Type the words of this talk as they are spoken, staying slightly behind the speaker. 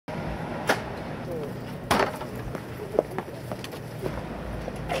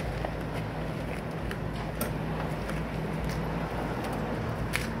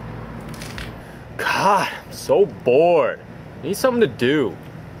so bored. Need something to do.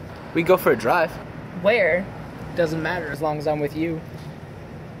 We go for a drive. Where? Doesn't matter as long as I'm with you.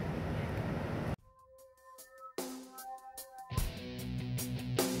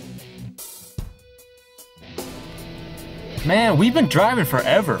 Man, we've been driving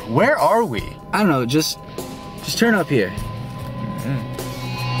forever. Where are we? I don't know, just turn up here.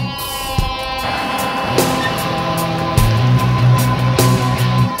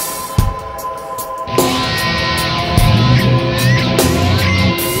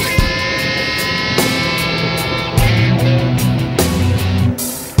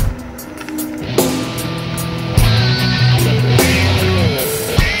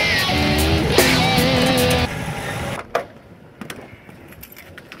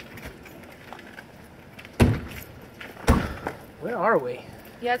 Where are we?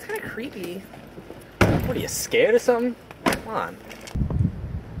 Yeah, it's kind of creepy. What are you, scared or something? Come on.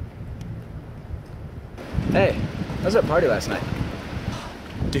 Hey, how was that party last night?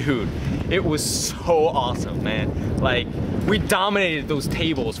 Dude, it was so awesome, man. Like, we dominated those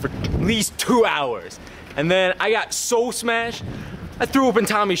tables for at least 2 hours. And then I got so smashed, I threw open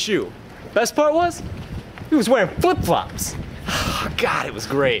Tommy's shoe. Best part was, he was wearing flip-flops. Oh, God, it was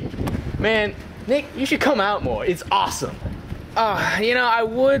great. Man, Nick, you should come out more. It's awesome. You know, I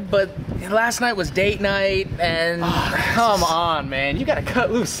would, but last night was date night, and... Oh, come on, man. You gotta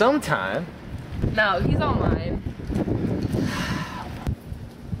cut loose sometime. No, he's all mine.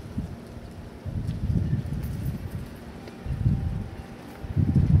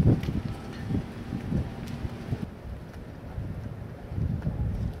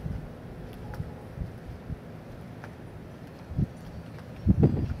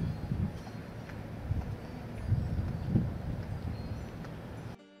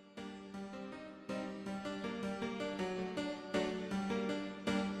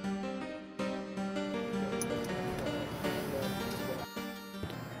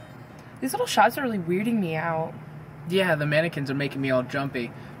 These little shots are really weirding me out. Yeah, the mannequins are making me all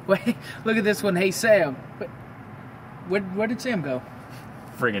jumpy. Wait, look at this one. Hey, Sam. Where did Sam go?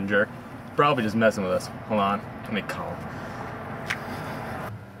 Friggin' jerk. Probably just messing with us. Hold on. Let me call him.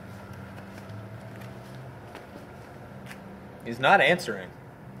 He's not answering.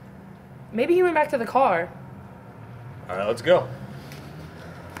 Maybe he went back to the car. All right, let's go.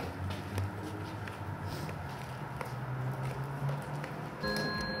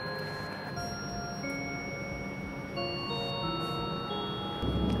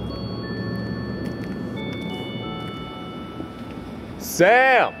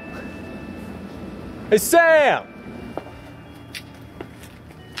 Sam! Hey, Sam!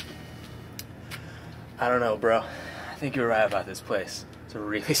 I don't know, bro. I think you're right about this place. It's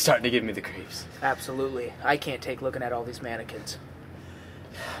really starting to give me the creeps. Absolutely. I can't take looking at all these mannequins.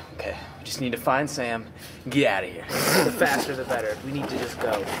 Okay, we just need to find Sam and get out of here. The faster the better. We need to just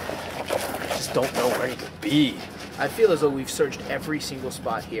go. I just don't know where he could be. I feel as though we've searched every single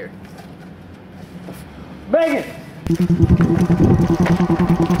spot here. Megan!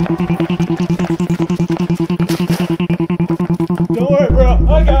 Don't worry, bro.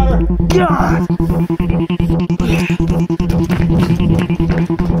 I got her. God!